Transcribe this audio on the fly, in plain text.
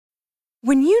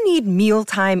When you need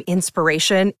mealtime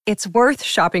inspiration, it's worth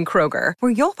shopping Kroger,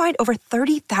 where you'll find over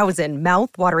 30,000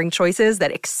 mouth-watering choices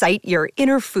that excite your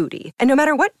inner foodie. And no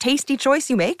matter what tasty choice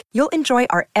you make, you'll enjoy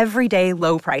our everyday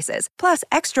low prices, plus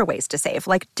extra ways to save,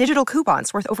 like digital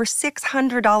coupons worth over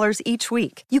 $600 each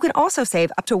week. You can also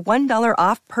save up to $1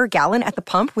 off per gallon at the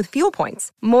pump with fuel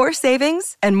points. More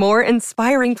savings and more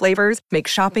inspiring flavors make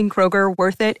shopping Kroger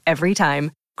worth it every time.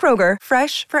 Kroger,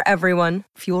 fresh for everyone.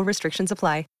 Fuel restrictions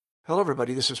apply. Hello,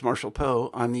 everybody. This is Marshall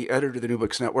Poe. I'm the editor of the New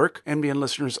Books Network. NBN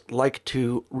listeners like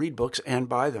to read books and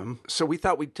buy them. So we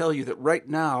thought we'd tell you that right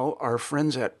now, our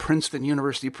friends at Princeton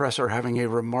University Press are having a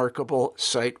remarkable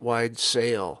site-wide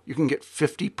sale. You can get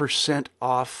 50%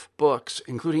 off books,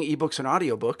 including ebooks and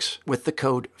audiobooks, with the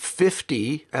code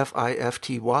 50,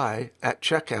 F-I-F-T-Y, at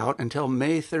checkout until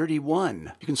May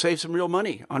 31. You can save some real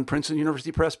money on Princeton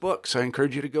University Press books. I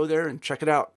encourage you to go there and check it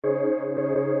out.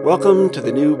 Welcome to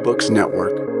the New Books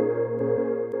Network.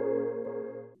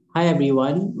 Hi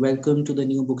everyone, welcome to the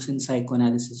New Books in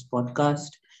Psychoanalysis podcast.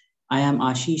 I am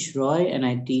Ashish Roy and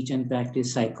I teach and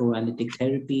practice psychoanalytic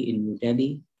therapy in New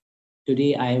Delhi.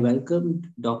 Today I welcomed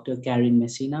Dr. Karyne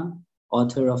Messina,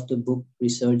 author of the book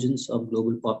Resurgence of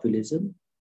Global Populism,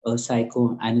 a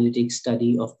psychoanalytic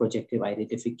study of projective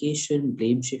identification,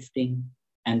 blame shifting,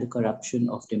 and the corruption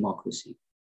of democracy.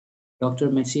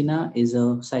 Dr. Messina is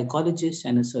a psychologist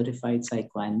and a certified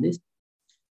psychoanalyst,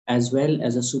 as well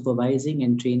as a supervising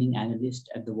and training analyst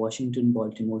at the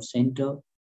Washington-Baltimore Center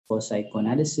for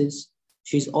Psychoanalysis.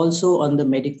 She's also on the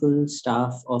medical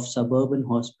staff of Suburban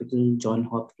Hospital Johns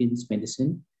Hopkins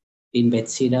Medicine in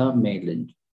Messina,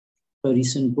 Maryland. Her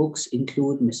recent books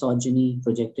include Misogyny,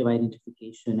 Projective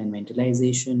Identification and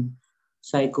Mentalization,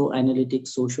 Psychoanalytic,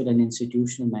 Social and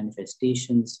Institutional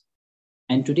Manifestations.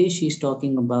 And today she's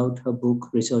talking about her book,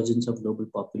 Resurgence of Global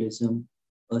Populism,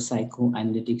 a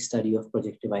psychoanalytic study of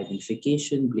projective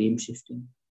identification, blame shifting,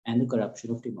 and the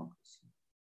corruption of democracy.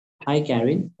 Hi,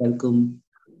 Karyne. Welcome.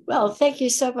 Well, thank you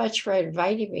so much for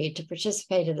inviting me to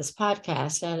participate in this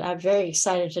podcast, and I'm very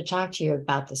excited to talk to you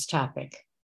about this topic.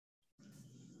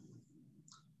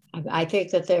 I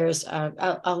think that there's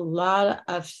a lot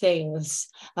of things,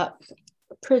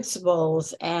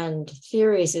 principles and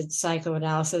theories in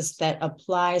psychoanalysis that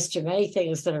applies to many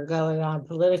things that are going on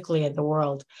politically in the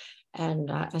world.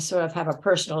 And I sort of have a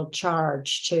personal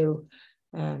charge to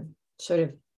sort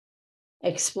of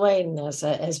explain this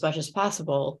as much as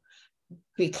possible,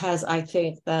 because I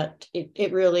think that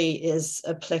it really is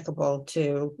applicable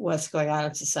to what's going on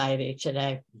in society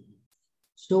today.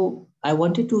 So I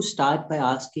wanted to start by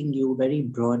asking you very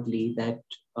broadly that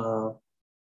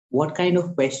what kind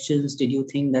of questions did you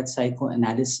think that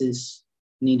psychoanalysis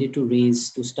needed to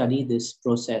raise to study this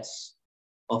process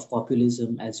of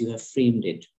populism as you have framed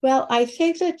it? Well, I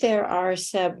think that there are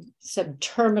some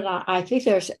terminal. I think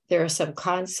there are some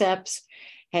concepts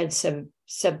and some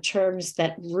terms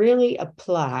that really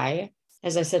apply,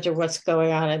 as I said, to what's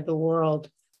going on in the world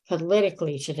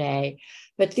politically today.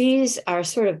 But these are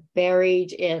sort of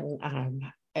buried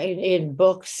in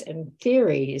books and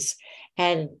theories,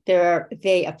 and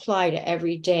they apply to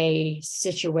everyday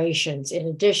situations in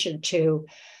addition to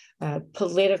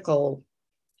political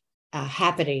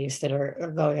happenings that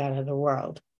are going on in the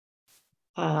world.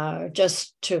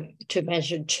 Just to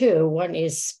mention two, one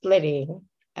is splitting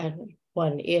and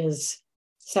one is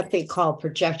something called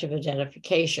projective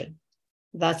identification.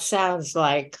 That sounds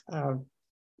like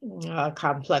a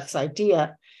complex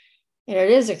idea, and it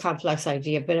is a complex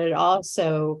idea, but it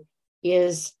also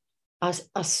is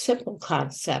a simple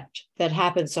concept that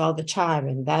happens all the time,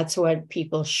 and that's when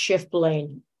people shift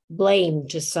blame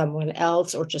to someone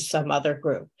else or to some other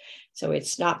group. So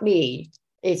it's not me,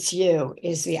 it's you,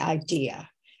 is the idea.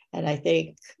 And I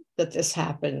think that this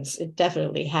happens, it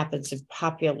definitely happens in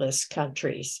populist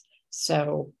countries.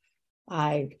 So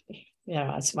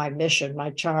it's my mission, my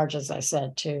charge, as I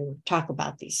said, to talk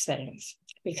about these things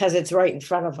because it's right in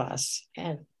front of us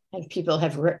and people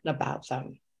have written about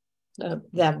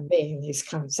them being these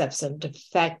concepts and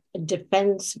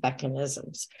defense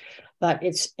mechanisms. But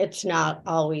it's not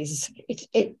always,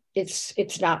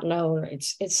 it's not known,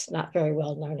 it's not very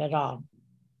well known at all.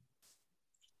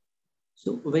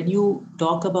 So when you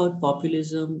talk about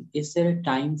populism, is there a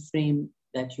time frame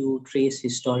that you trace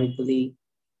historically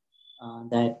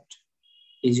that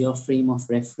is your frame of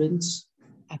reference?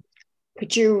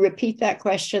 Could you repeat that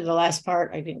question, the last part?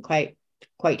 I didn't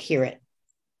quite hear it.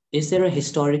 Is there a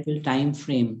historical time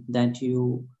frame that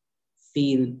you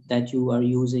feel that you are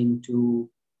using to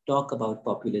talk about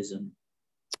populism?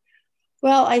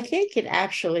 Well, I think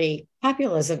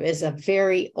populism is a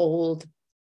very old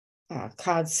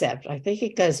concept. I think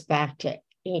it goes back to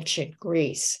ancient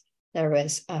Greece. There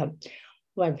was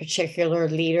one particular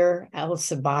leader,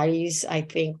 Alcibiades, I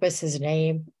think was his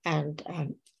name. And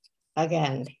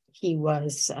again, he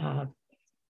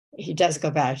does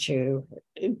go back to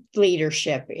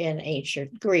leadership in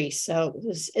ancient Greece. So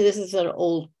this is an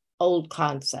old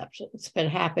concept. It's been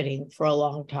happening for a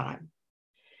long time.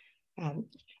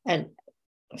 And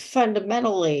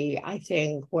fundamentally, I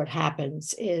think what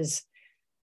happens is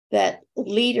that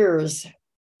leaders,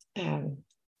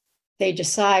 they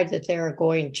decide that they're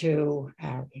going to,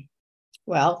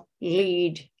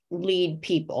 lead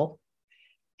people.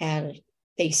 And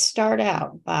they start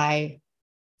out by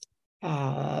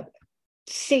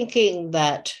thinking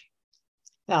that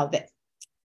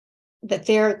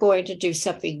they're going to do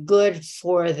something good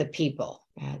for the people,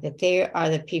 that they are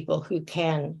the people who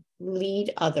can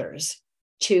lead others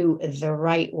to the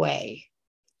right way.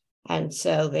 And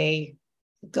so they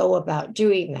go about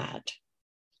doing that.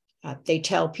 They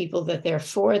tell people that they're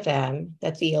for them,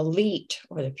 that the elite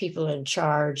or the people in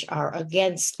charge are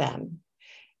against them,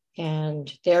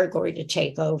 and they're going to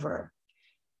take over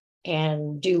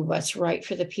and do what's right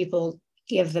for the people,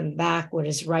 give them back what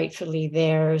is rightfully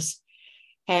theirs.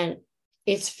 And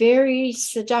it's very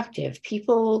seductive.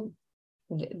 People,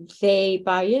 they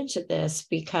buy into this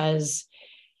because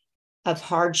of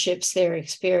hardships they're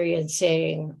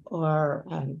experiencing or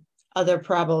other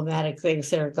problematic things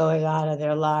that are going on in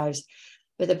their lives.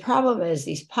 But the problem is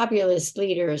these populist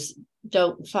leaders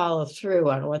don't follow through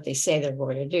on what they say they're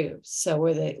going to do. So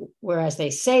whereas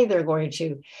they say they're going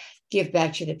to give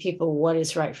back to the people what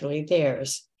is rightfully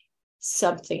theirs,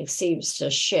 something seems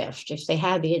to shift. If they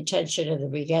had the intention in the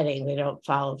beginning, they don't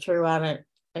follow through on it.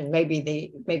 And maybe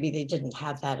they didn't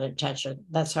have that intention.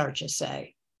 That's hard to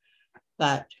say.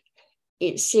 But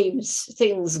it seems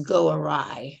things go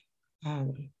awry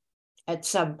at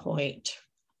some point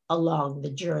along the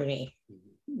journey.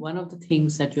 One of the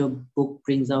things that your book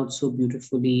brings out so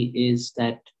beautifully is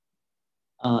that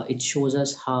it shows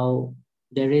us how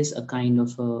there is a kind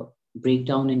of a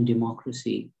breakdown in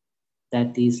democracy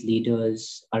that these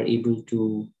leaders are able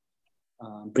to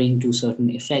bring to certain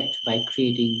effect by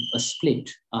creating a split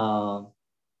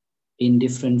in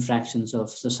different fractions of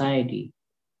society.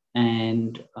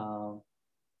 And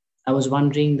I was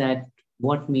wondering that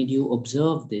what made you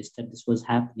observe this, that this was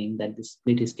happening, that this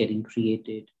split is getting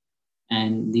created,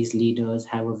 and these leaders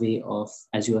have a way of,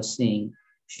 as you are saying,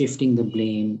 shifting the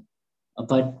blame,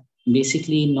 but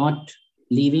basically not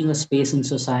leaving a space in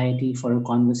society for a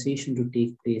conversation to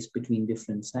take place between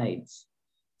different sides?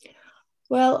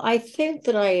 Well, I think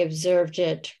that I observed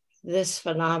this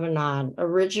phenomenon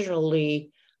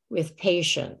originally with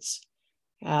patients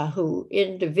who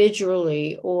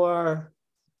individually or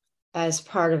as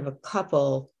part of a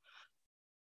couple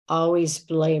always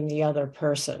blame the other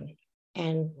person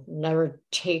and never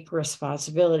take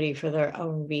responsibility for their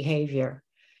own behavior.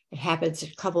 It happens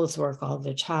at couples work all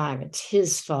the time. It's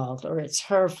his fault or it's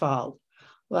her fault.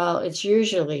 Well, it's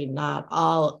usually not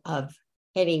all of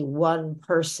any one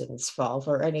person's fault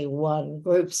or any one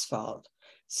group's fault.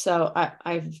 So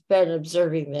I've been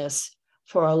observing this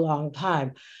for a long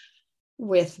time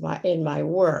in my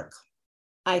work.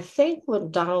 I think when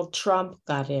Donald Trump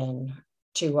got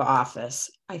into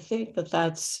office, I think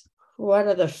that's one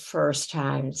of the first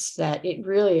times that it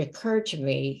really occurred to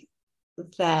me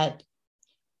that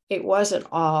it wasn't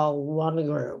all one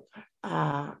group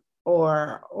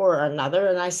or another,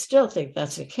 and I still think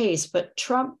that's the case, but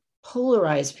Trump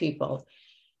polarized people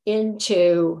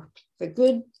into the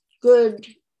good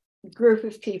group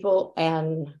of people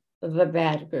and the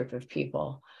bad group of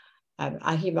people.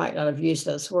 He might not have used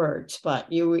those words,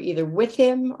 but you were either with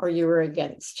him or you were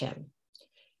against him.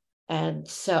 And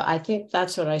so I think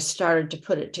that's when I started to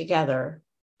put it together.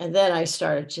 And then I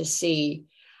started to see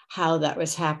how that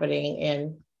was happening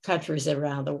in countries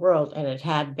around the world, and it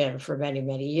had been for many,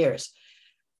 many years.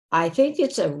 I think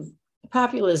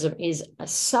populism is a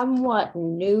somewhat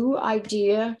new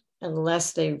idea,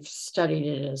 unless they've studied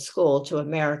it in school, to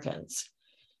Americans.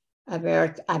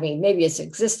 Maybe it's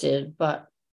existed, but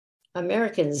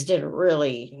Americans didn't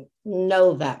really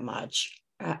know that much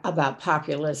about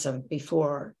populism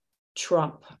before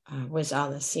Trump was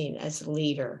on the scene as a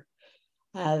leader.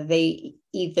 They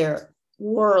either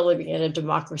were living in a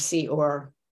democracy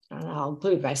or, and I'll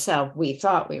include myself, we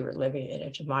thought we were living in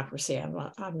a democracy.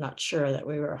 I'm not sure that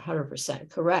we were 100%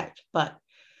 correct, but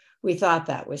we thought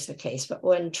that was the case. But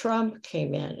when Trump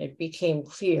came in, it became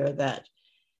clear that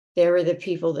there were the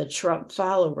people, the Trump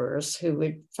followers, who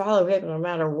would follow him no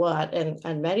matter what,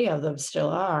 and many of them still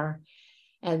are,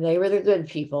 and they were the good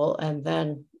people. And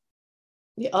then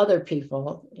the other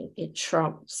people, in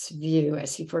Trump's view,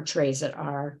 as he portrays it,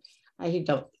 are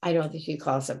I don't think he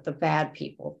calls them the bad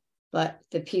people, but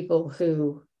the people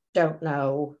who don't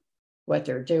know what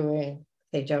they're doing.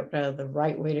 They don't know the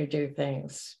right way to do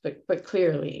things, but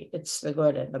clearly it's the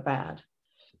good and the bad.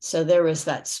 So there was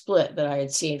that split that I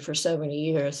had seen for so many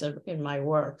years in my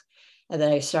work, and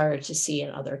that I started to see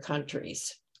in other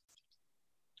countries.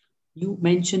 You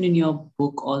mentioned in your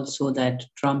book also that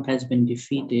Trump has been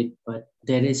defeated, but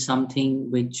there is something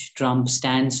which Trump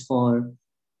stands for.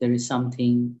 There is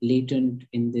something latent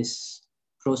in this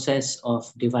process of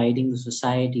dividing the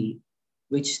society,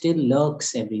 which still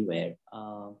lurks everywhere.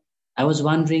 I was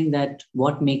wondering that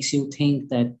what makes you think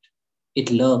that it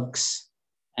lurks,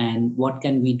 and what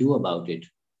can we do about it?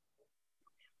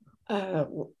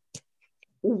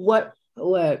 What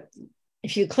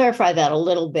if you clarify that a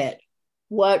little bit?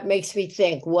 What makes me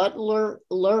think? What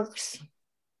lurks?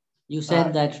 You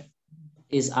said that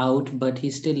is out, but he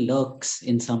still lurks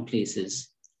in some places.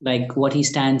 Like what he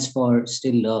stands for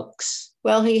still lurks.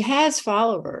 Well, he has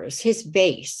followers, his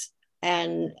base,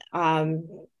 and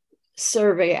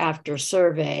survey after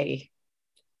survey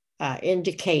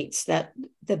indicates that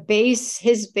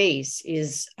his base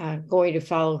is going to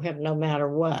follow him no matter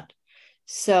what.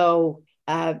 So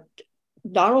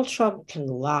Donald Trump can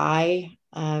lie,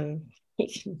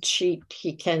 he can cheat,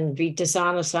 he can be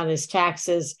dishonest on his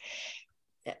taxes.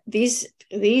 These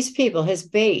people, his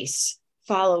base,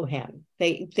 follow him.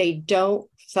 They don't,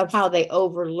 somehow they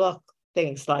overlook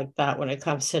things like that when it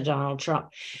comes to Donald Trump.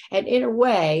 And in a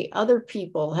way, other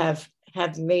people have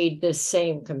made this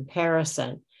same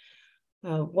comparison.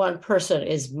 One person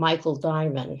is Michael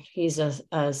Diamond. He's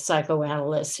a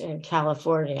psychoanalyst in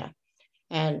California.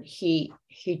 And he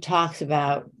talks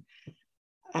about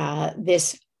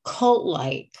this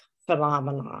cult-like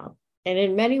phenomenon. And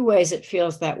in many ways, it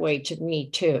feels that way to me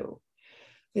too.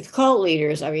 With cult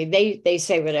leaders, I mean, they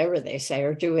say whatever they say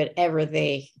or do whatever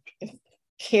they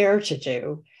care to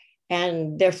do,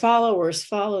 and their followers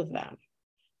follow them.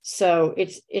 So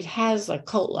it has a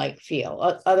cult-like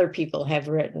feel. Other people have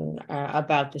written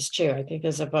about this too. I think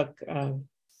there's a book,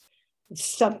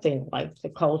 something like the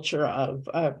cult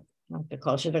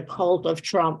of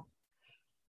Trump.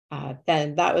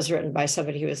 Then that was written by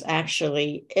somebody who was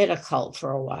actually in a cult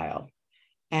for a while.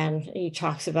 And he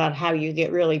talks about how you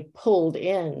get really pulled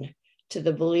in to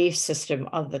the belief system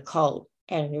of the cult,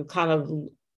 and you kind of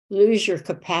lose your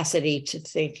capacity to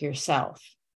think yourself.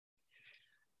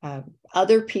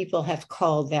 Other people have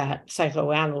called that,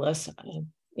 psychoanalysts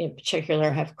in particular,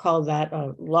 have called that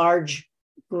a large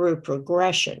group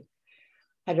regression.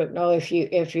 I don't know if you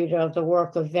know the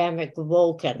work of Vamik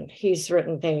Volkan. He's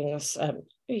written things.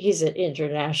 He's an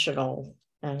international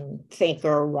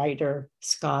thinker, writer,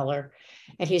 scholar,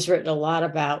 and he's written a lot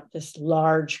about this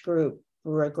large group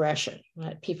regression.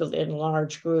 People in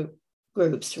large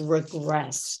groups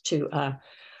regress to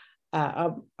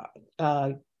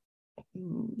a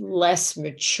less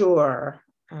mature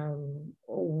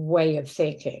way of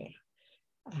thinking,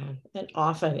 and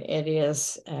often it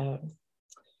is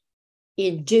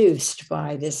induced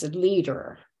by this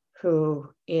leader who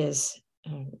is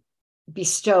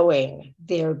bestowing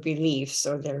their beliefs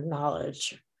or their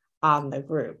knowledge on the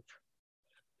group.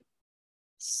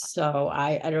 So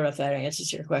I don't know if that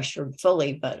answers your question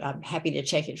fully, but I'm happy to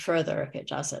take it further if it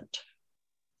doesn't.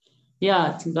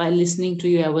 Yeah, by listening to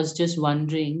you, I was just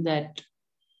wondering that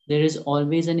there is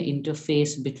always an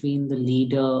interface between the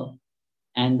leader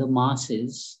and the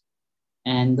masses,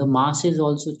 and the masses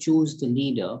also choose the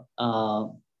leader.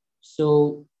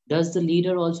 So does the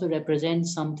leader also represent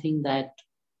something that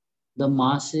the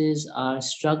masses are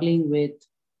struggling with,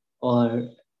 or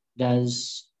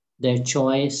does their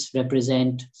choice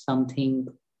represent something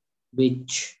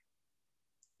which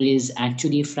is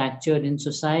actually fractured in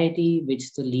society,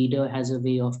 which the leader has a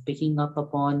way of picking up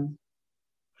upon,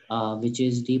 which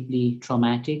is deeply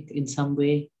traumatic in some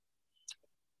way?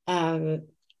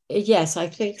 Yes, I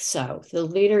think so. The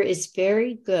leader is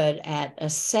very good at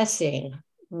assessing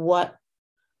what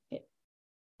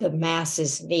the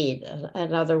masses need.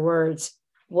 In other words,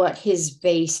 what his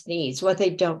base needs, what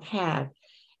they don't have.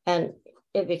 And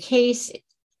in the case,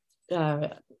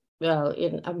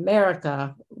 in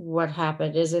America, what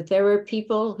happened is that there were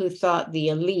people who thought the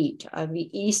elite on the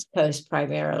East Coast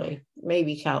primarily,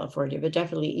 maybe California, but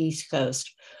definitely East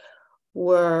Coast,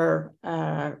 were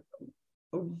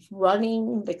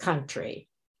running the country,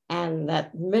 and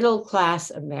that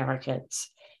middle-class Americans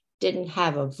didn't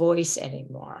have a voice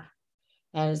anymore.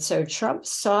 And so Trump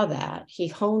saw that, he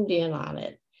honed in on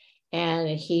it, and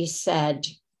he said,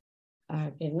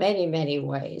 in many, many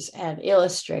ways, and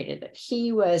illustrated that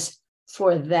he was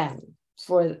for them,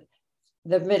 for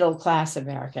the middle class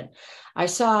American. I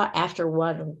saw after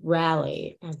one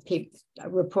rally, and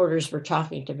reporters were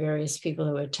talking to various people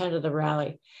who attended the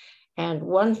rally, and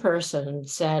one person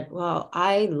said, well,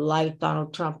 I like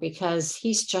Donald Trump because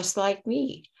he's just like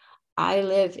me. I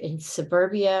live in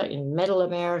suburbia in middle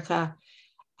America.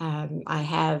 And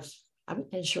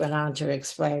she went on to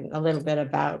explain a little bit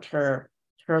about her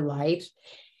life.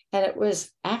 And it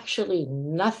was actually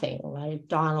nothing like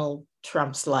Donald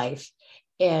Trump's life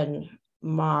in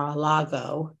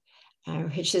Mar-a-Lago,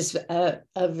 which is a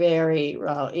very,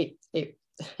 well,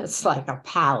 it's like a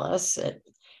palace.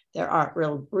 There aren't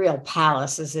real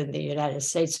palaces in the United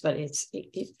States, but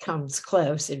it comes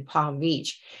close in Palm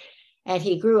Beach. And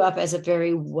he grew up as a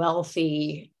very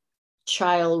wealthy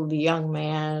child, young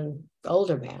man,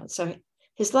 older man. So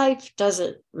his life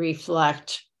doesn't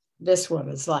reflect this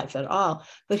woman's life at all,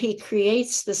 but he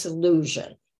creates this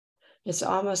illusion. It's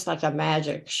almost like a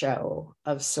magic show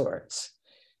of sorts,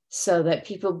 so that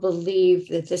people believe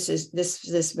that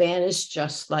this man is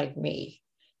just like me.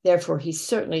 Therefore, he's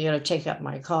certainly going to take up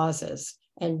my causes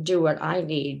and do what I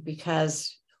need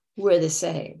because we're the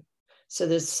same. So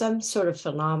there's some sort of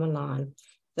phenomenon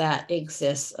that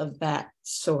exists of that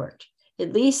sort,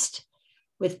 at least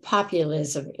with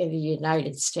populism in the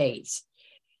United States.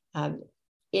 In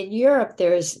Europe,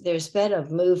 there's been a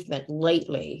movement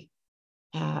lately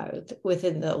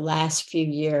within the last few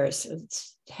years.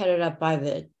 It's headed up by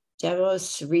the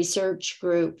Demos Research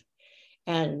Group,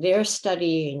 and they're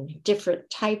studying different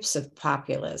types of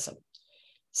populism.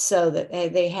 So that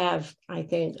they have, I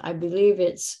believe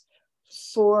it's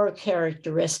 4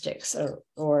 characteristics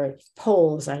or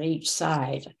poles on each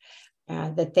side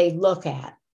that they look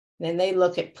at. And they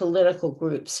look at political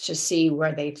groups to see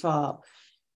where they fall.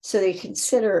 So they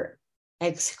consider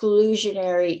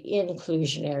exclusionary,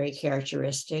 inclusionary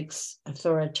characteristics,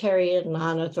 authoritarian,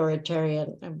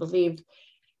 non-authoritarian. I believe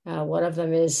one of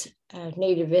them is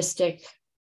nativistic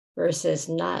versus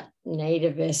not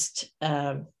nativist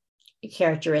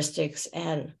characteristics,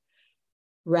 and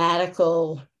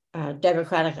radical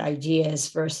democratic ideas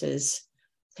versus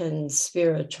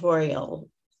conspiratorial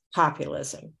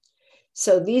populism.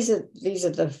 So these are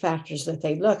the factors that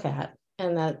they look at,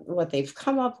 and that what they've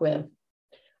come up with,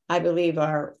 I believe,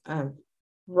 are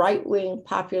right-wing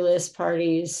populist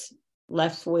parties,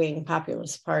 left-wing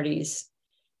populist parties,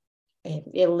 and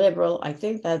illiberal, I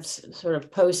think that's sort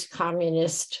of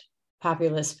post-communist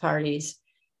populist parties,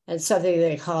 and something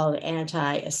they call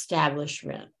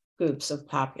anti-establishment groups of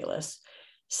populists.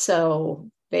 So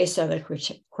based on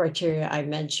the criteria I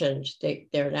mentioned,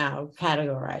 they're now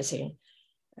categorizing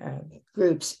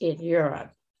groups in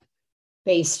Europe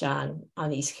based on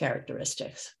these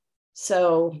characteristics.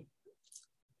 So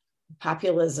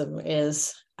populism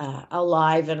is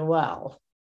alive and well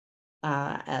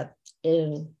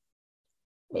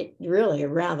really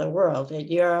around the world, in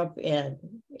Europe, in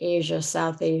Asia,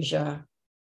 South Asia,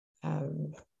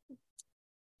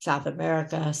 South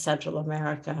America, Central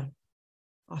America,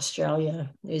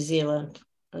 Australia, New Zealand.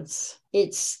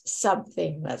 It's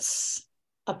something that's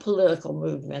a political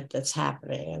movement that's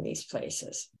happening in these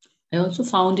places. I also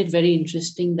found it very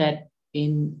interesting that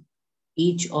in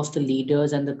each of the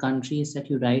leaders and the countries that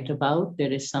you write about,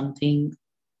 there is something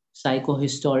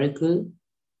psychohistorical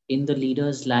in the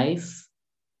leader's life,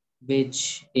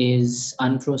 which is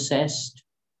unprocessed,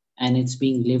 and it's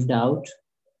being lived out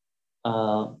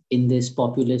in this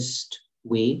populist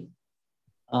way.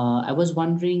 I was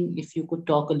wondering if you could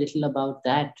talk a little about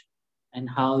that and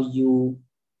how you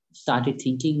started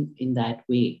thinking in that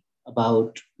way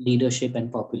about leadership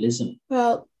and populism.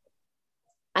 Well,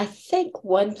 I think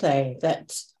one thing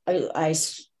that I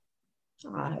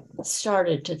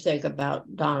started to think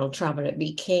about Donald Trump, and it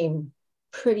became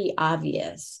pretty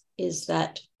obvious, is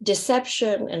that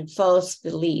deception and false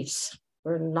beliefs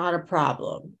were not a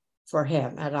problem for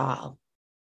him at all.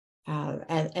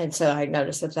 And so I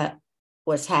noticed that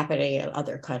was happening in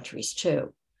other countries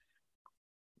too.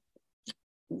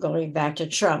 Going back to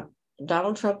Trump,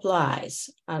 Donald Trump lies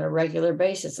on a regular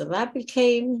basis, and that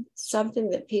became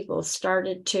something that people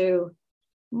started to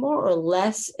more or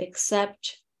less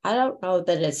accept. I don't know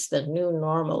that it's the new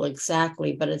normal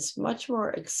exactly, but it's much more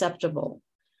acceptable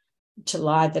to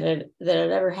lie than it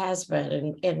ever has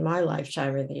been in my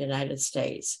lifetime in the United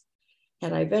States.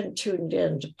 And I've been tuned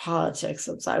into politics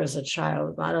since I was a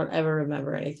child, and I don't ever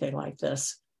remember anything like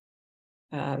this.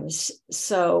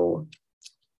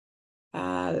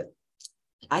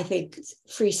 I think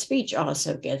free speech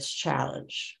also gets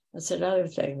challenged. That's another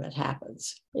thing that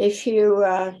happens. If you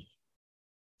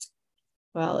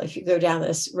go down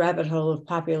this rabbit hole of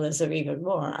populism even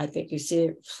more, I think you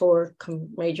see 4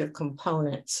 major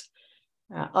components.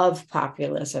 of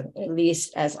populism, at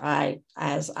least as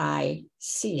I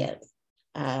see it,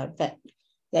 that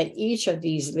each of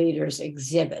these leaders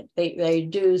exhibit. They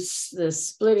do the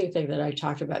splitting thing that I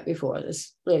talked about before, the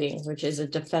splitting, which is a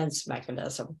defense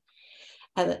mechanism.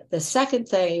 And the second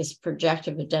thing is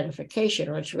projective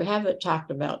identification, which we haven't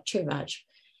talked about too much.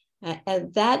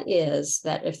 And that is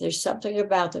that if there's something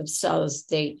about themselves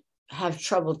they have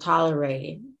trouble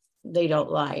tolerating, they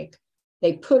don't like,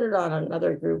 they put it on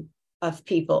another group of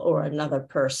people or another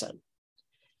person.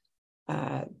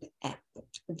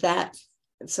 That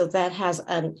has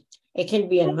it can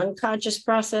be an unconscious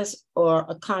process or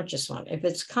a conscious one. If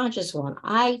it's conscious one,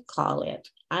 I call it,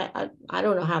 I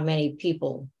don't know how many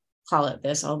people call it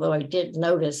this, although I did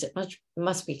notice it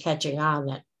must be catching on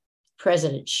that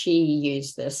President Xi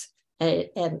used this, and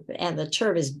the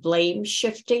term is blame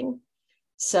shifting.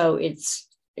 So it's,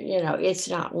 it's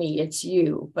not me, it's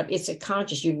you, but it's a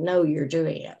conscious, you're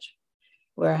doing it.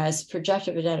 Whereas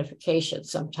projective identification,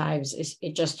 sometimes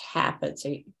it just happens.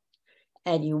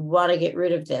 And you want to get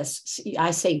rid of this.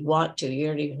 I say want to, you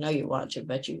don't even know you want to,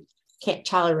 but you can't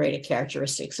tolerate a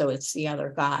characteristic, so it's the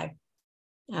other guy.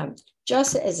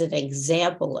 Just as an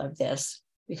example of this,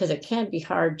 because it can be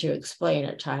hard to explain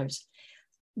at times,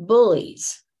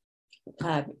 bullies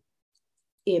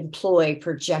employ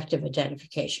projective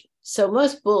identification. So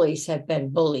most bullies have been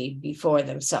bullied before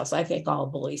themselves. I think all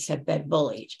bullies have been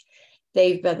bullied.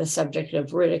 They've been the subject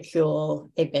of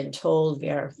ridicule. They've been told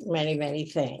many, many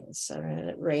things.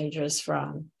 It ranges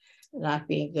from not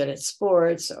being good at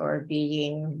sports, or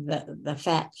being the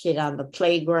fat kid on the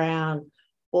playground,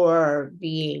 or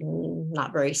being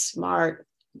not very smart.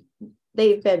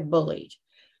 They've been bullied.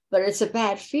 But it's a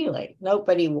bad feeling.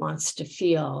 Nobody wants to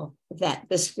feel that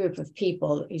this group of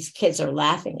people, these kids, are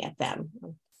laughing at them.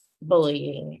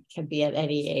 Bullying can be at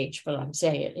any age, but I'm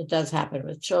saying it does happen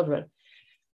with children.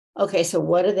 Okay, so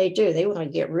what do? They want to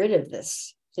get rid of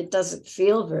this. It doesn't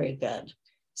feel very good.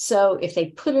 So if they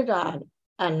put it on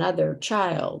another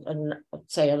child, and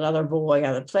say another boy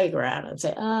on the playground, and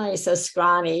say, he's so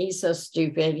scrawny, he's so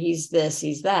stupid, he's this,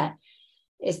 he's that,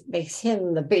 it makes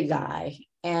him the big guy.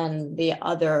 And the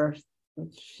other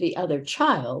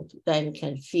child then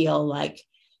can feel like,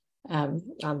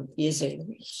 I'm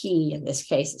using he in this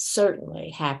case, it certainly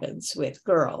happens with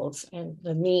girls and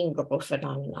the mean girl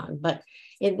phenomenon, but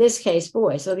in this case,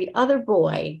 boys. So the other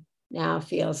boy now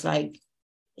feels like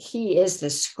he is the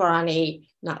scrawny,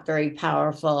 not very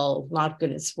powerful, not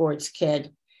good at sports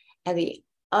kid. And the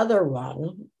other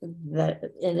one,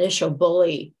 the initial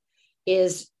bully,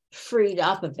 is freed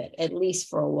up of it, at least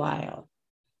for a while.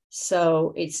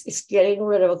 So it's getting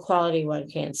rid of a quality one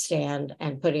can't stand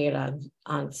and putting it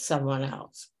on someone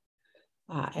else.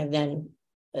 And then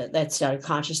that's done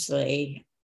consciously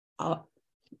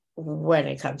when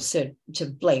it comes to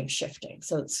blame shifting.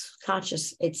 So it's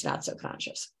conscious, it's not so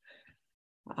conscious.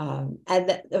 And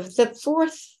the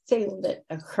fourth thing that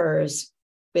occurs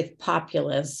with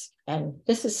populists, and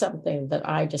this is something that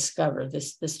I discovered,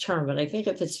 this term, but I think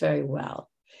it fits very well.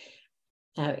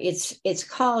 It's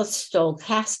called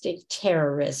stochastic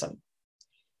terrorism.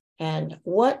 And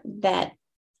what that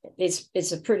is,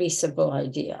 it's a pretty simple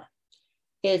idea.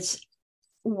 It's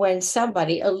when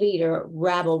somebody, a leader,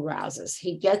 rabble rouses,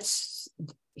 he gets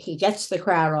the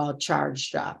crowd all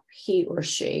charged up. He or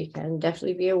she can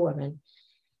definitely be a woman.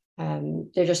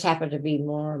 There just happen to be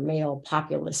more male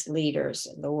populist leaders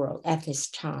in the world at this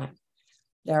time.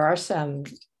 There are some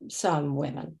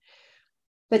women,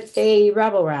 but they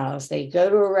rabble rouse. They go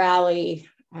to a rally,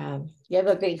 give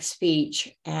a big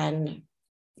speech, and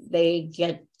they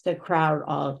get the crowd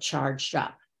all charged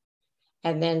up.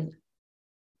 And then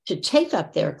to take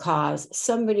up their cause,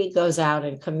 somebody goes out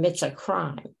and commits a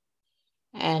crime.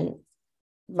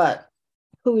 But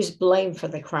who's blamed for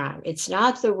the crime? It's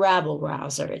not the rabble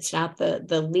rouser. It's not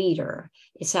the leader.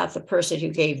 It's not the person who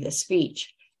gave the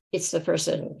speech. It's the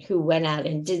person who went out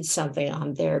and did something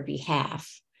on their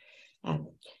behalf. An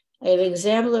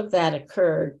example of that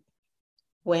occurred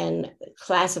when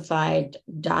classified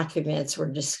documents were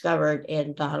discovered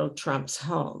in Donald Trump's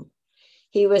home.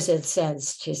 He was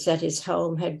incensed. He said his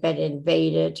home had been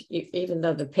invaded, even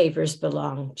though the papers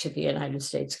belonged to the United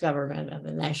States government and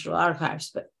the National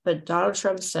Archives. But Donald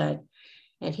Trump said,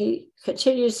 and he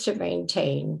continues to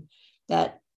maintain,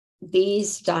 that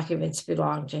these documents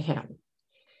belong to him.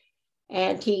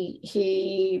 And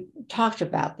he talked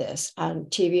about this on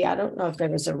TV. I don't know if there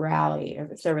was a rally, or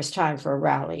if there was time for a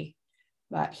rally,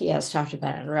 but he has talked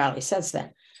about it in a rally since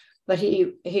then. But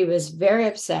he was very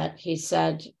upset. He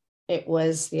said it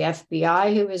was the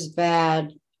FBI who was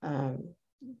bad, the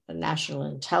National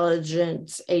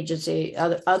Intelligence Agency,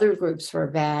 other groups were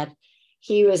bad.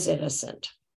 he was innocent.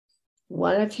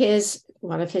 One of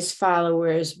his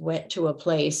followers went to a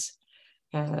place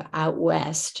out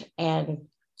west and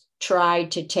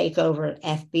tried to take over an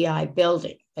FBI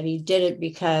building, but he did it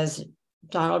because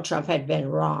Donald Trump had been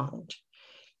wronged.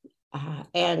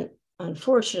 And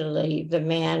unfortunately, the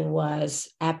man was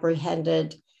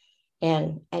apprehended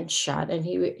and shot, and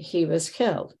he was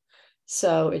killed.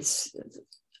 So it's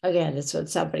when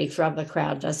somebody from the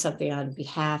crowd does something on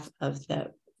behalf of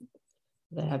the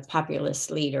populist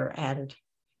leader, and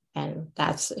he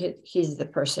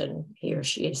or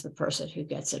she is the person who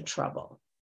gets in trouble.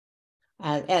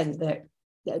 And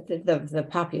the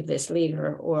populist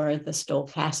leader or the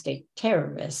stochastic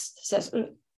terrorist says,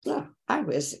 no, I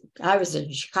was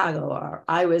in Chicago, or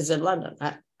I was in London.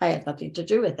 I had nothing to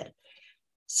do with it.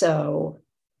 So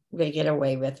they get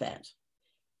away with it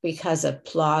because of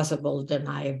plausible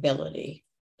deniability.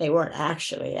 They weren't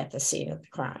actually at the scene of the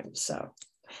crime. So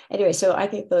anyway, so I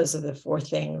think those are the four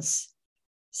things: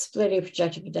 splitting,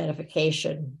 projective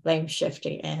identification, blame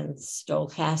shifting, and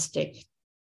stochastic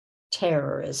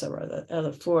terrorism are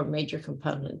the four major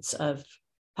components of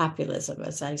populism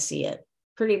as I see it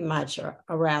pretty much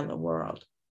around the world.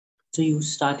 So you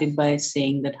started by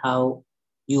saying that how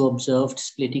you observed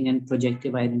splitting and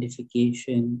projective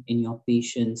identification in your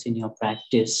patients, in your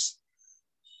practice.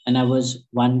 And I was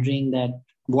wondering that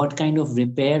what kind of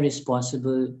repair is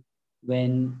possible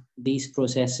when these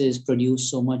processes produce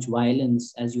so much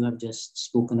violence, as you have just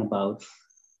spoken about,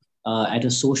 at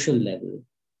a social level.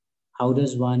 How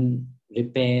does one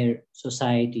repair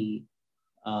society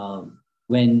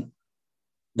when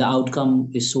the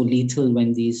outcome is so lethal,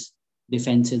 when these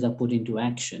defenses are put into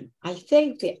action? I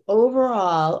think the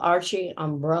overall arching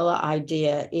umbrella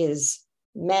idea is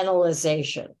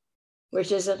mentalization,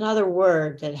 which is another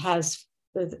word that has,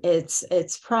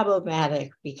 it's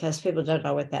problematic because people don't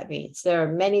know what that means. There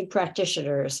are many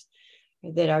practitioners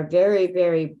that are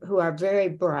who are very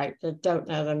bright that don't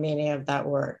know the meaning of that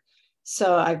word.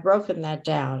 So I've broken that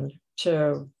down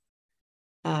to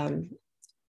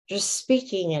just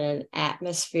speaking in an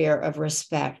atmosphere of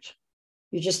respect.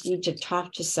 You just need to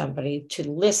talk to somebody to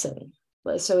listen.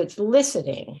 So it's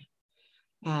listening.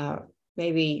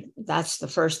 Maybe that's the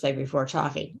first thing before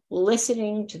talking.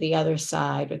 Listening to the other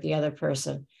side or the other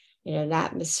person in an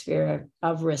atmosphere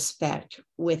of respect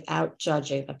without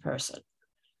judging the person.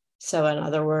 So in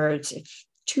other words, if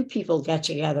two people get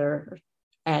together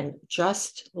and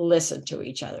just listen to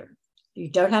each other, you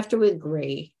don't have to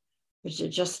agree, but you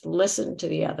just listen to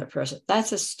the other person.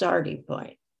 That's a starting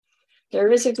point.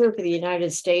 There is a group in the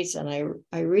United States, and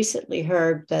I recently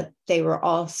heard that they were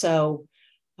also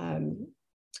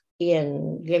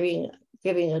in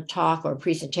giving a talk or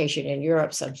presentation in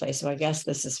Europe someplace. So I guess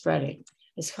this is spreading.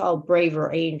 It's called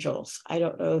Braver Angels. I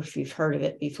don't know if you've heard of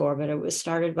it before, but it was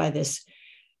started by this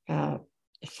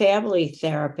family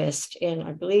therapist in,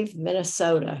 I believe,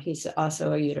 Minnesota. He's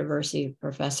also a university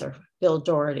professor, Bill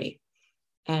Doherty.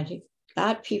 And he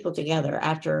got people together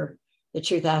after the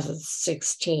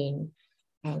 2016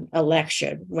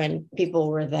 election, when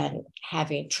people were then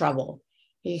having trouble.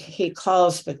 He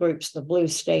calls the groups the blue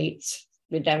states,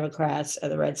 the Democrats,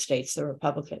 and the red states, the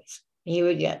Republicans. He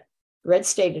would get red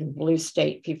state and blue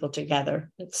state people together.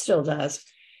 It still does.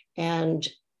 And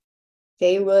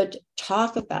they would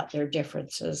talk about their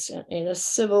differences in a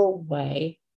civil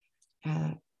way.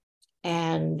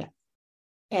 And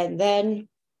then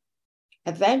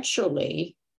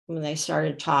eventually, when they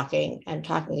started talking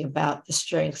about the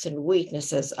strengths and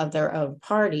weaknesses of their own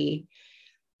party,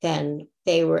 then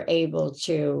they were able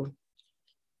to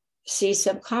see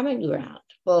some common ground.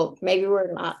 Well, maybe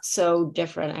we're not so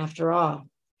different after all.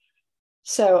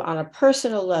 So on a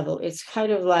personal level, it's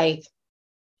kind of like,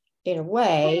 in a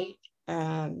way,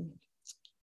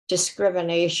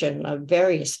 discrimination of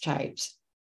various types.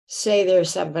 Say there's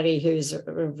somebody who's a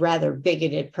rather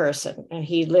bigoted person, and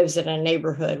he lives in a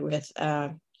neighborhood with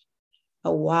a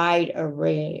wide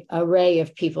array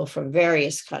of people from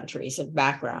various countries and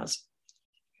backgrounds.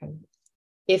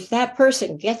 If that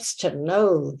person gets to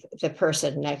know the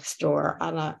person next door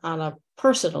on a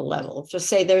personal level, just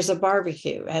say there's a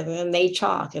barbecue, and then they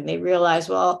talk and they realize,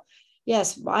 well,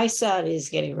 yes, my son is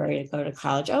getting ready to go to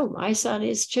college. Oh, my son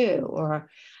is too. Or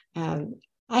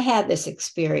I had this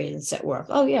experience at work.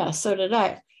 Oh, yeah, so did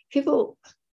I. People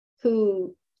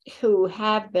who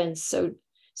have been so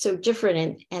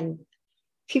different, and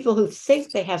people who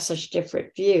think they have such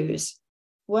different views,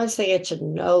 once they get to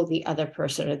know the other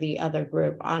person or the other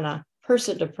group on a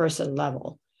person-to-person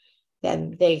level,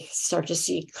 then they start to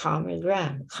see common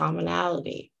ground,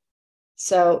 commonality.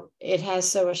 So it has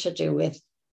so much to do with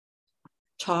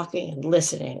talking and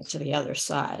listening to the other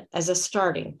side as a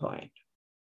starting point.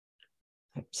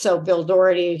 So Bill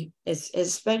Doherty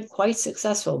has been quite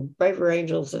successful. Braver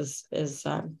Angels is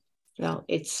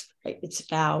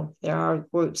it's now, there are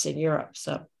groups in Europe.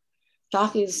 So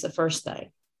talking is the first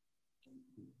thing.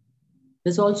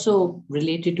 There's also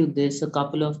related to this a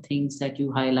couple of things that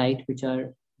you highlight, which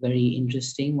are very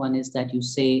interesting. One is that you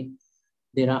say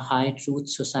there are high truth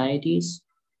societies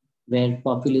where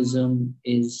populism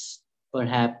is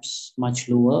perhaps much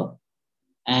lower.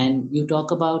 And you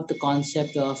talk about the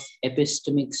concept of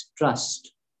epistemic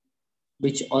trust,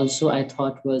 which also I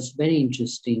thought was very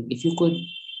interesting. If you could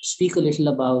speak a little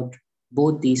about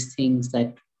both these things,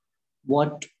 that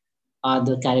what are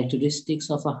the characteristics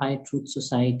of a high truth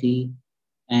society,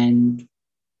 and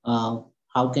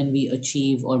how can we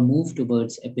achieve or move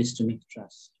towards epistemic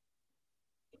trust?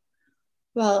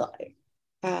 Well,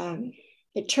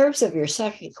 in terms of your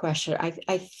second question,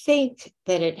 I think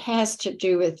that it has to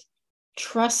do with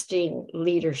trusting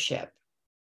leadership.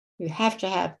 You have to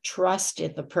have trust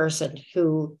in the person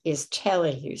who is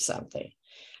telling you something.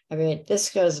 I mean, this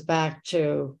goes back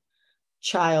to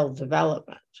child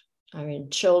development. I mean,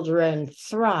 children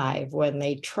thrive when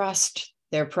they trust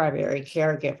their primary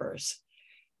caregivers.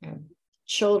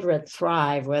 Children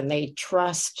thrive when they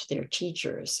trust their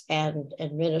teachers and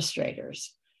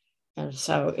administrators. And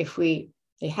so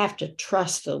they have to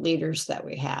trust the leaders that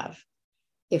we have.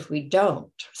 If we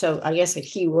don't, so I guess the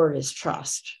key word is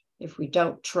trust. If we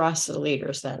don't trust the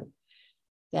leaders, then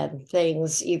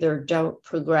things either don't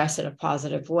progress in a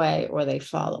positive way or they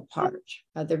fall apart.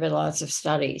 There have been lots of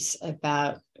studies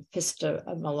about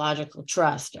epistemological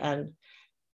trust, and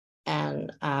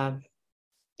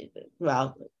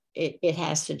it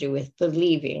has to do with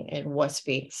believing in what's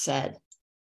being said.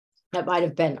 That might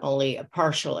have been only a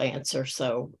partial answer,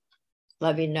 so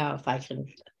let me know if I can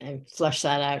flesh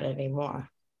that out anymore.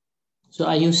 So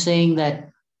are you saying that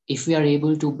if we are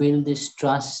able to build this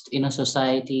trust in a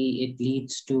society, it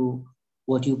leads to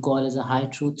what you call as a high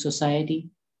truth society?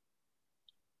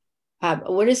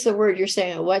 What is the word you're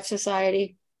saying? What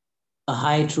society? A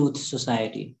high truth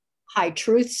society. High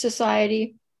truth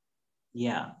society?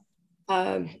 Yeah.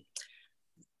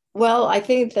 Well, I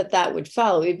think that would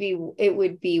follow. It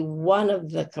would be one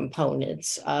of the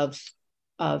components of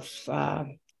a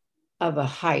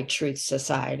high truth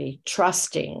society,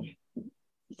 trusting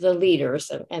the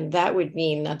leaders, and that would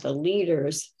mean that the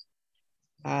leaders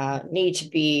need to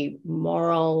be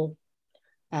moral,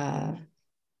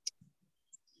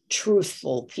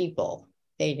 truthful people.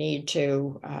 They need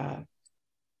to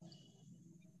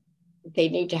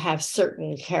have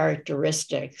certain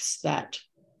characteristics that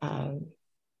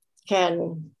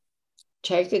can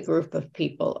take a group of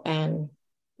people and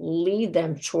lead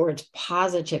them towards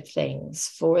positive things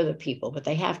for the people, but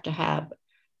they have to have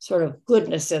sort of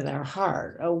goodness in their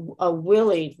heart, a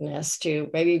willingness to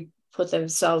maybe put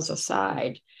themselves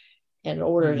aside in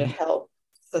order to help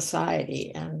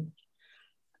society and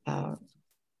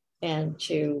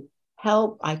to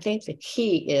help. I think the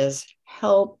key is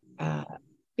help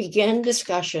begin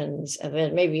discussions, and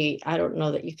then maybe, I don't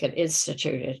know that you can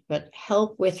institute it, but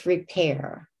help with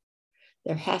repair.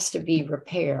 There has to be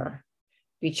repair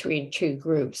between two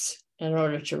groups in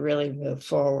order to really move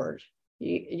forward.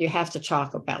 You have to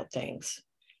talk about things.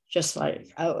 Just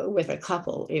like with a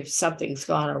couple, if something's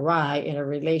gone awry in a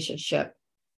relationship,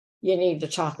 you need to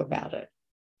talk about it.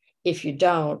 If you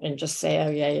don't and just say,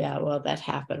 oh, yeah, well, that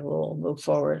happened, we'll move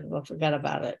forward and we'll forget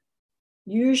about it,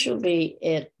 usually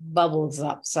it bubbles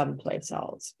up someplace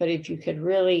else. But if you could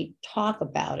really talk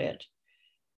about it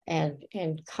and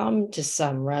come to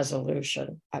some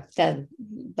resolution, then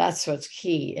that's what's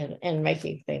key in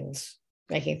making things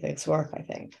work, I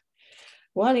think.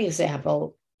 One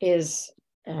example is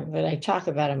that I talk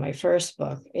about in my first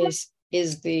book is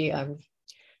the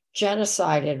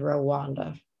genocide in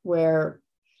Rwanda, where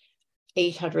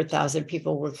 800,000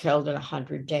 people were killed in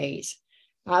 100 days.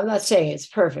 I'm not saying it's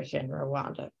perfect in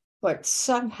Rwanda, but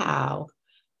somehow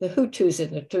the Hutus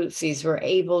and the Tutsis were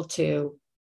able to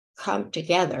come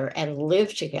together and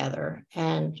live together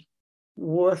and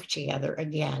work together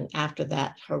again after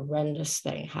that horrendous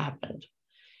thing happened.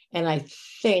 And I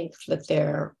think that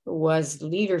there was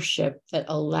leadership that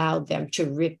allowed them to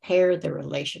repair the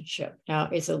relationship. Now,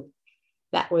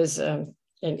 that was an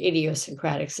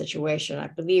idiosyncratic situation. I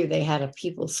believe they had a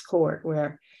people's court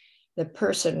where the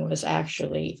person was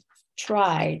actually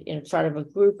tried in front of a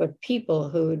group of people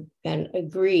who had been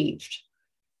aggrieved.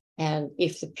 And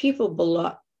if the people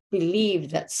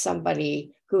believed that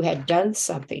somebody who had done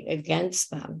something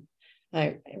against them,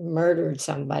 murdered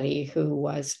somebody who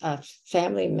was a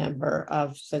family member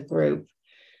of the group,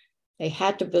 they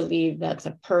had to believe that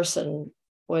the person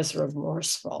was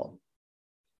remorseful.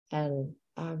 And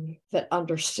that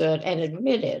understood and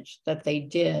admitted that they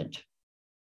did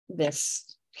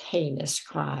this heinous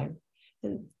crime.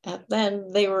 And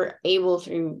then they were able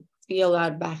to be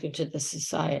allowed back into the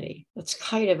society. It's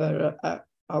kind of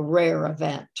a rare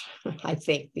event, I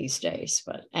think, these days.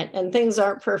 But and things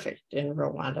aren't perfect in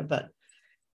Rwanda,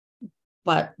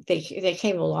 but they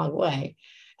came a long way.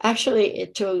 Actually,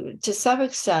 to some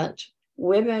extent,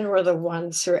 women were the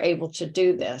ones who were able to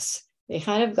do this. They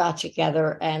kind of got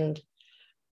together and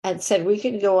said, we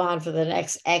can go on for the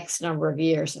next X number of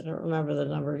years. I don't remember the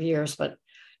number of years, but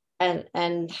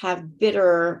and have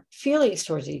bitter feelings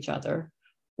towards each other,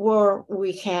 or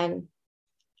we can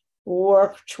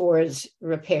work towards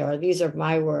repair. These are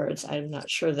my words. I'm not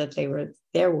sure that they were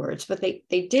their words, but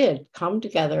they did come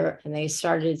together and they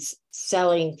started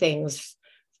selling things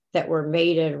that were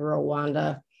made in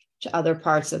Rwanda to other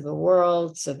parts of the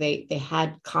world. So they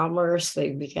had commerce.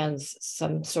 They began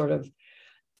some sort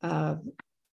of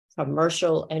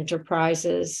commercial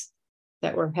enterprises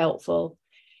that were helpful.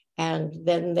 And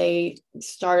then they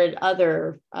started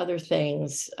other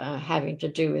things having to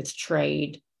do with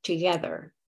trade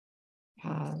together.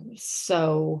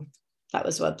 So that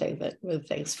was one thing that moved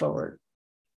things forward.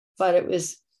 But it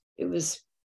was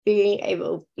being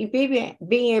able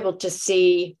to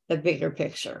see the bigger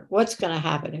picture. What's going to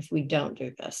happen if we don't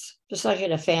do this? Just like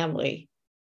in a family,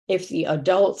 if the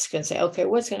adults can say, okay,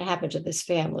 what's going to happen to this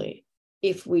family?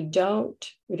 If we don't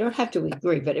have to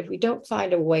agree, but if we don't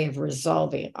find a way of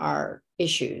resolving our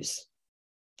issues,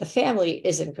 the family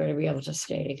isn't going to be able to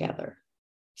stay together.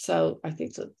 So I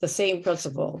think the same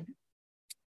principle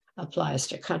applies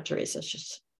to countries.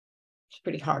 It's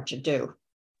pretty hard to do.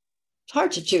 It's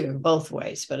hard to do in both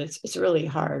ways, but it's really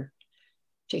hard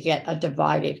to get a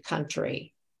divided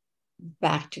country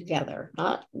back together,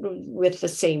 not with the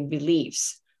same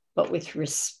beliefs, but with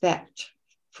respect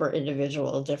for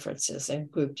individual differences and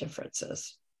group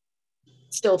differences.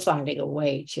 Still finding a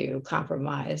way to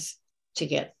compromise to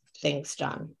get things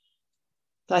done.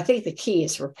 So I think the key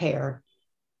is repair.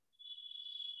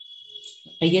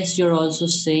 I guess you're also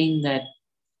saying that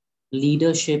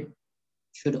leadership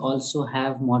should also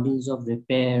have models of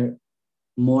repair,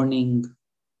 mourning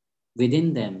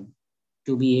within them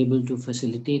to be able to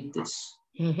facilitate this.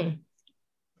 Mm-hmm.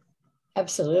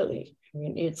 Absolutely. I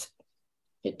mean,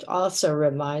 it also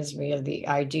reminds me of the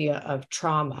idea of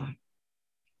trauma.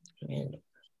 I mean,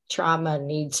 trauma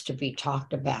needs to be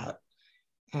talked about.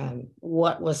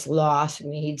 What was lost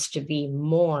needs to be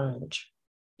mourned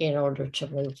in order to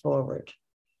move forward.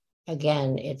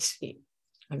 Again, it's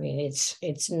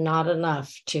not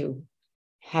enough to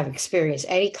have experienced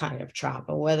any kind of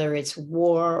trauma, whether it's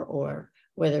war or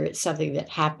whether it's something that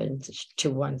happened to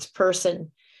one's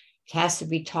person. It has to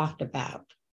be talked about.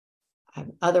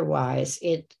 Otherwise,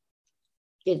 it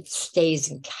stays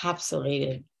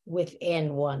encapsulated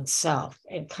within oneself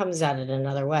and comes out in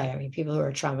another way. I mean, people who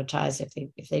are traumatized,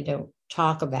 if they don't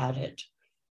talk about it,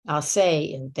 I'll say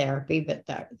in therapy, but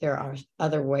there are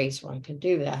other ways one can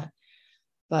do that.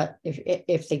 But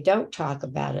if they don't talk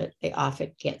about it, they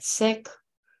often get sick,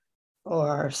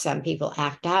 or some people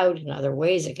act out in other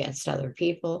ways against other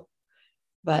people.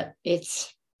 But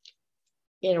it's,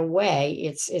 in a way,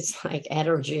 it's like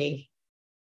energy.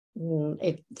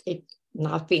 It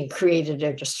not being created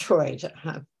or destroyed,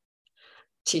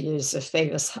 to use the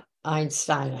famous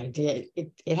Einstein idea.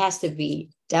 It has to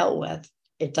be dealt with.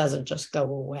 It doesn't just go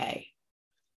away,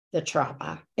 the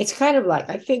trauma. It's kind of like,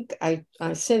 I think I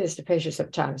say this to patients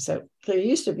sometimes. So there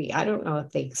used to be, I don't know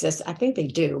if they exist. I think they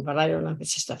do, but I don't know if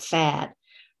it's just a fad,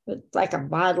 but like a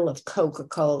bottle of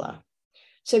Coca-Cola.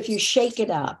 So if you shake it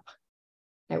up,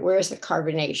 and where's the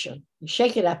carbonation? You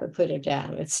shake it up and put it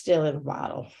down, it's still in the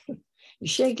bottle. You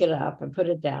shake it up and put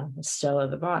it down, it's still in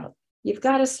the bottle. You've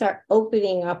got to start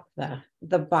opening up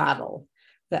the bottle,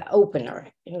 the opener,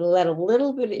 and let a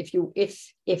little bit,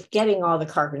 if getting all the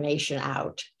carbonation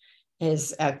out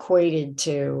is equated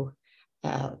to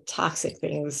toxic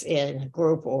things in a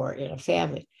group or in a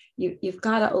family, you've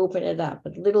got to open it up.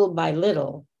 But little by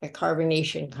little, the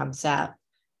carbonation comes out.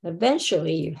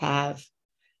 Eventually, you have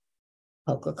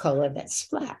Coca-Cola that's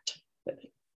splat.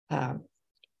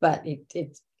 But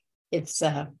it's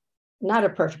not a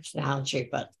perfect analogy,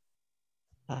 but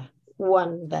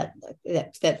one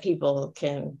that people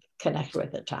can connect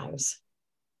with at times.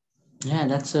 Yeah,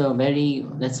 that's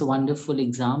a wonderful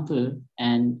example.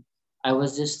 And I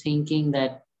was just thinking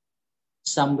that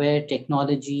somewhere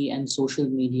technology and social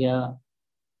media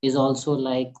is also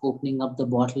like opening up the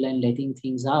bottle and letting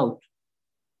things out.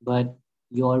 But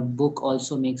your book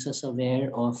also makes us aware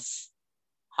of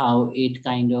how it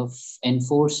kind of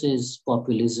enforces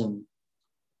populism.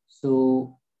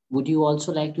 So would you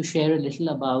also like to share a little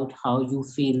about how you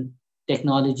feel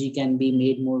technology can be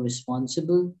made more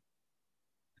responsible?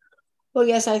 Well,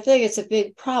 yes, I think it's a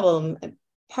big problem,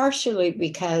 partially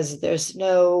because there's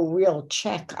no real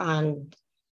check on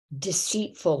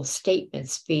deceitful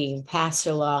statements being passed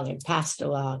along and passed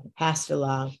along and passed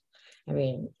along. I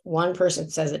mean, one person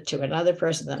says it to another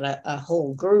person, then a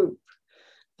whole group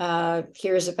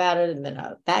hears about it, and then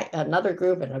another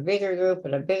group and a bigger group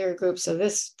and a bigger group. So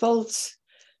this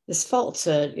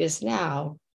falsehood is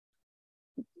now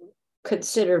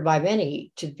considered by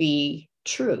many to be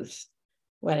truth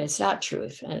when it's not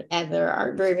truth. And there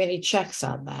aren't very many checks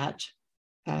on that.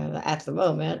 At the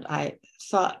moment, I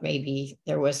thought maybe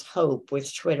there was hope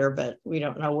with Twitter, but we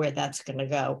don't know where that's going to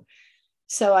go.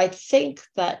 So I think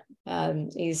that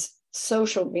these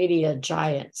social media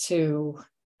giants who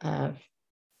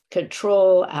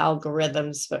control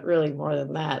algorithms, but really more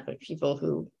than that, but people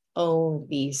who own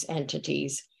these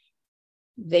entities,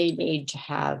 they need to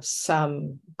have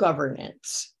some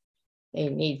governance. They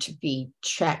need to be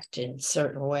checked in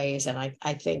certain ways. And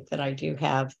I think that I do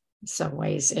have some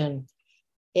ways in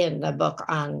the book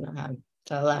on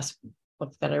the last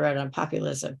book that I read on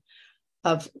populism,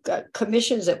 of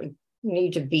commissions that would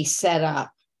need to be set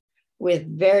up with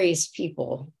various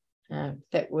people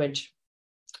that would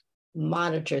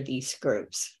monitor these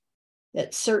groups,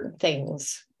 that certain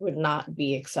things would not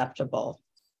be acceptable.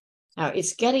 Now,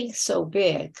 it's getting so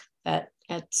big that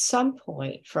at some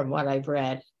point, from what I've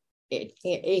read,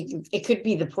 it could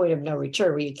be the point of no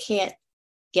return, where you can't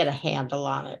get a handle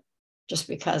on it just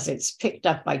because it's picked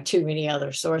up by too many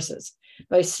other sources.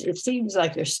 But it seems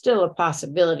like there's still a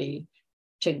possibility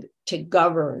to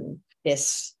govern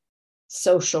this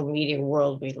social media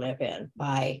world we live in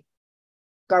by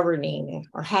governing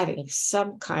or having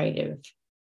some kind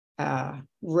of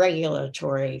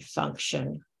regulatory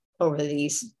function over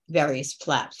these various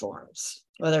platforms,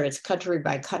 whether it's country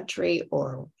by country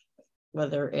or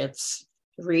whether it's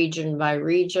region by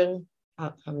region.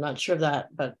 I'm not sure of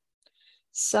that, but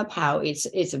somehow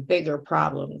it's a bigger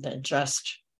problem than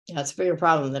just, it's a bigger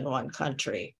problem than one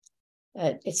country.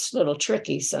 It's a little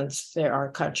tricky since there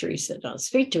are countries that don't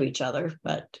speak to each other,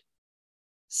 but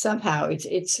somehow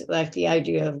it's like the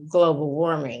idea of global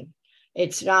warming.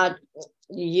 It's not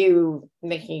you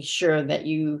making sure that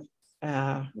you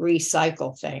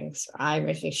recycle things. I'm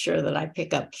making sure that I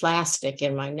pick up plastic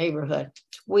in my neighborhood.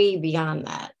 It's way beyond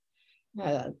that.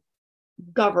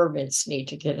 Governments need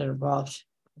to get involved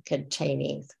in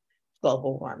containing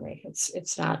global warming.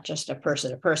 It's not just a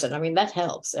person to person. I mean, that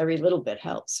helps. Every little bit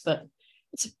helps, but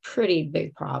it's a pretty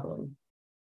big problem.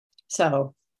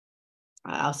 So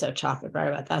I also talk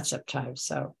about that sometimes.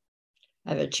 So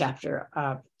I have a chapter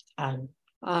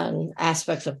on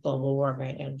aspects of global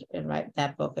warming and write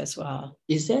that book as well.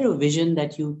 Is there a vision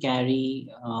that you carry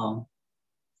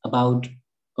about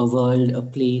a world, a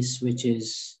place which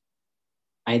is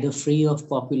either free of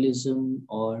populism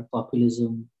or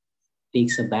populism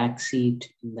takes a backseat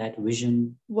in that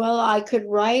vision? Well, I could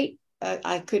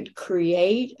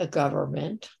create a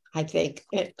government, I think,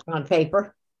 on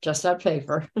paper, just on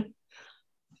paper,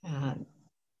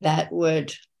 that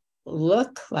would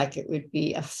look like it would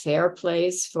be a fair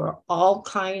place for all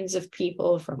kinds of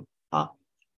people from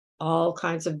all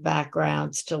kinds of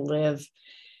backgrounds to live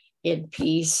in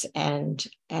peace and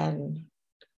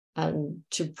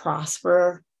to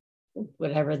prosper,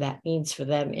 whatever that means for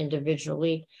them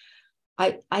individually.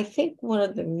 I think one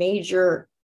of the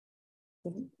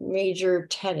major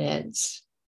tenets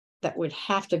that would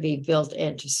have to be built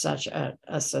into such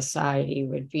a society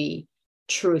would be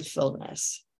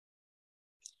truthfulness.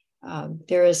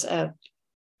 There is a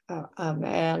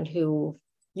man who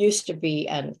used to be,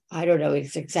 and I don't know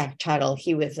his exact title,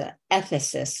 he was an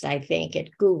ethicist, I think,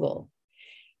 at Google.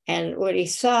 And when he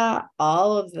saw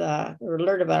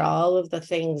learned about all of the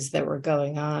things that were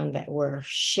going on that were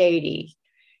shady,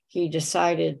 he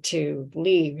decided to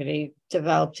leave, and he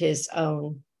developed his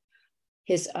own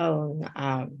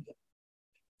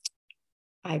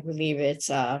I believe it's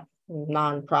a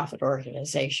nonprofit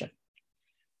organization.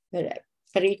 But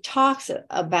he talks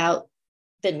about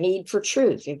the need for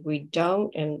truth. If we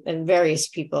don't, and various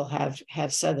people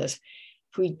have said this,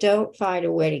 if we don't find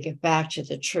a way to get back to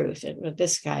the truth, and what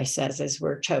this guy says is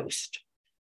we're toast,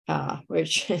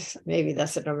 which is, maybe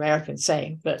that's an American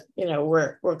saying, but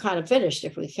we're kind of finished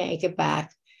if we can't get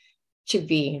back to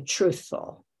being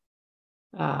truthful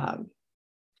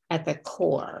at the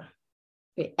core,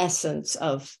 the essence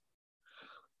of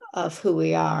who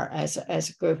we are as a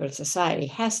group and society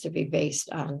has to be based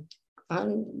on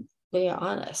being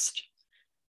honest,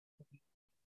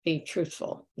 being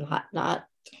truthful, not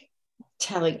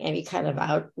telling any kind of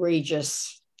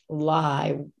outrageous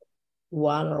lie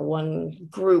one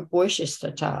group wishes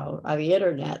to tell on the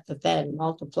internet that then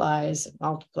multiplies and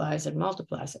multiplies and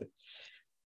multiplies it.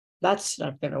 That's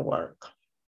not going to work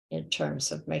in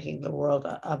terms of making the world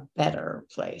a better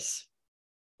place.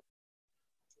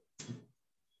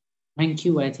 Thank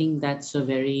you. I think that's a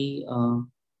very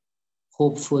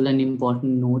hopeful and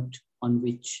important note on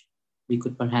which we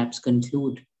could perhaps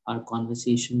conclude our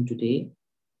conversation today.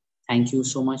 Thank you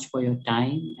so much for your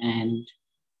time. And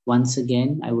once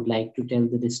again, I would like to tell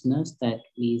the listeners that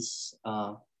please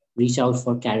reach out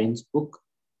for Karyne's book,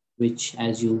 which,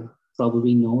 as you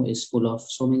probably know, is full of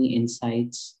so many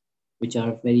insights which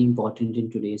are very important in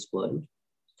today's world.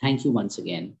 Thank you once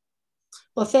again.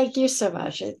 Well, thank you so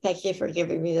much. And thank you for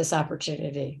giving me this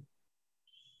opportunity.